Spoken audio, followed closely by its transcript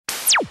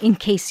in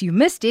case you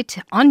missed it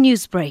on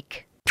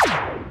Newsbreak.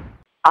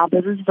 Our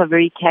businesses are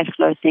very cash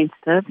flow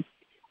sensitive,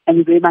 and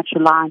we're very much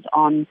reliant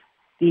on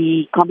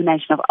the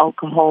combination of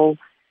alcohol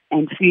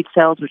and food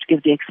sales, which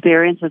gives the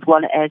experience, as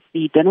well as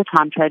the dinner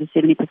time trade is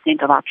 70%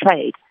 of our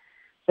trade.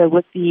 So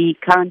with the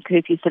current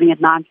curfew sitting at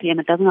 9 p.m.,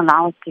 it doesn't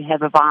allow us to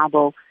have a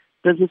viable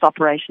business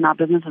operation. Our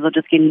businesses are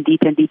just getting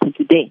deeper and deeper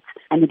into debt.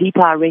 And the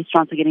deeper our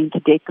restaurants are getting into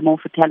debt, the more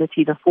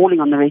fatalities are falling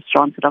on the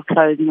restaurants that are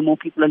closing, the more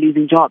people are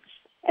losing jobs.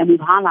 And we've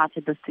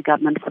highlighted this to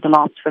government for the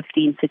last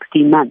 15,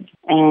 16 months.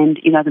 And,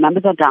 the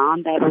numbers are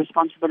down. They have a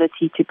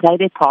responsibility to play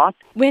their part.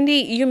 Wendy,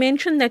 you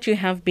mentioned that you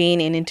have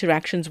been in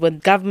interactions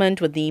with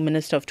government, with the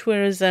Minister of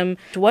Tourism.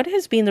 What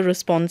has been the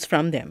response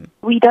from them?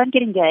 We don't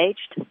get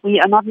engaged. We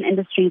are not an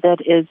industry that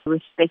is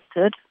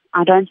respected.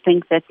 I don't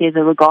think that there's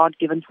a regard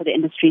given for the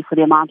industry for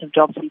the amount of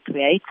jobs we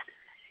create.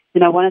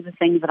 One of the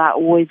things that I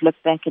always look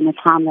back in the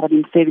time that I've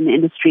been serving the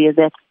industry is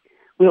that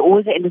we're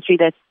always an industry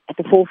that's at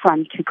the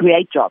forefront to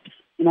create jobs.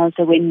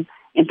 So when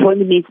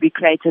employment needs to be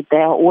created, they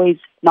are always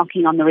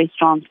knocking on the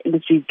restaurant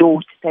industry's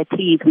door to say,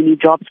 please, we need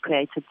jobs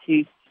created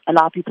to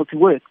allow people to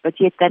work. But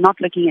yet they're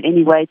not looking at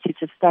any way to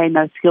sustain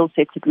those skill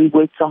sets that we've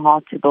worked so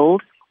hard to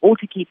build, or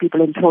to keep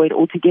people employed,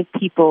 or to give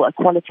people a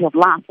quality of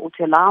life, or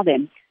to allow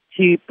them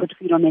to put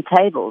food on their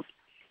tables.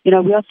 We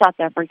are South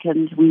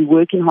Africans. We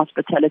work in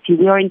hospitality.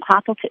 We are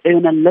entitled to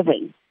earn a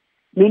living.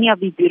 Many of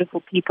these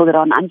beautiful people that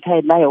are on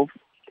unpaid layoff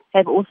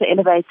have also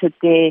elevated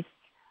their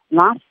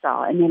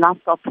lifestyle and their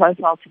lifestyle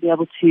profile to be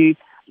able to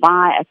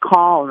buy a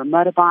car or a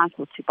motorbike,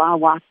 or to buy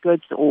white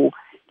goods, or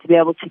to be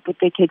able to put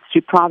their kids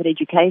through private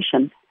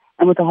education.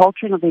 And with the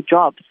haltering of their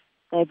jobs,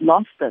 they've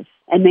lost this.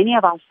 And many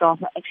of our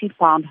staff are actually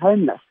found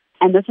homeless.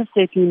 And this is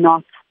certainly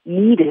not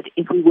needed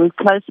if we work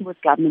closer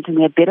with government and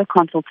we have better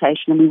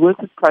consultation and we work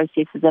with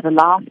processes that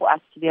allow for us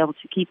to be able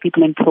to keep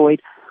people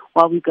employed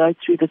while we go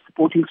through the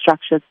supporting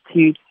structures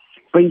to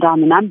bring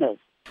down the numbers.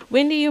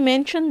 Wendy, you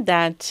mentioned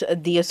that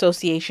the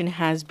association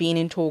has been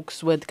in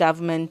talks with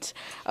government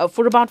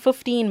for about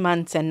 15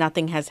 months and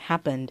nothing has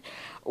happened.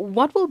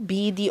 What will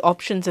be the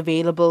options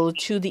available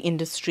to the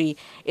industry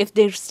if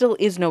there still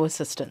is no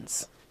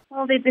assistance?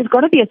 Well, there's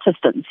got to be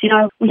assistance.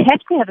 We have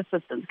to have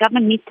assistance.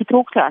 Government needs to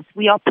talk to us.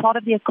 We are part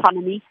of the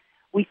economy.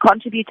 We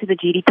contribute to the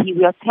GDP.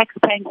 We are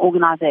tax-paying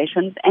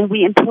organizations, and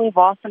we employ a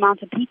vast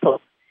amount of people.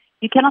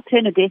 You cannot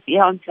turn a deaf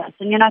ear onto us.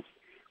 And,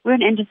 we're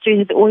an industry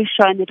that's always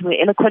shown that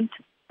we're eloquent,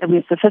 that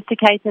we're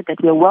sophisticated,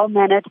 that we're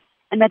well-mannered,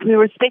 and that we're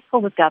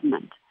respectful with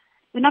government.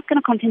 We're not going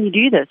to continue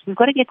to do this. We've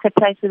got to get to a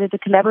place where there's a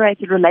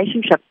collaborated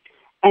relationship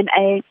and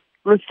a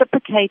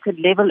reciprocated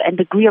level and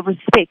degree of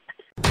respect.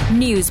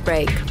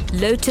 Newsbreak,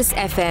 Lotus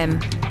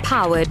FM,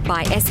 powered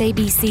by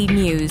SABC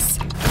News.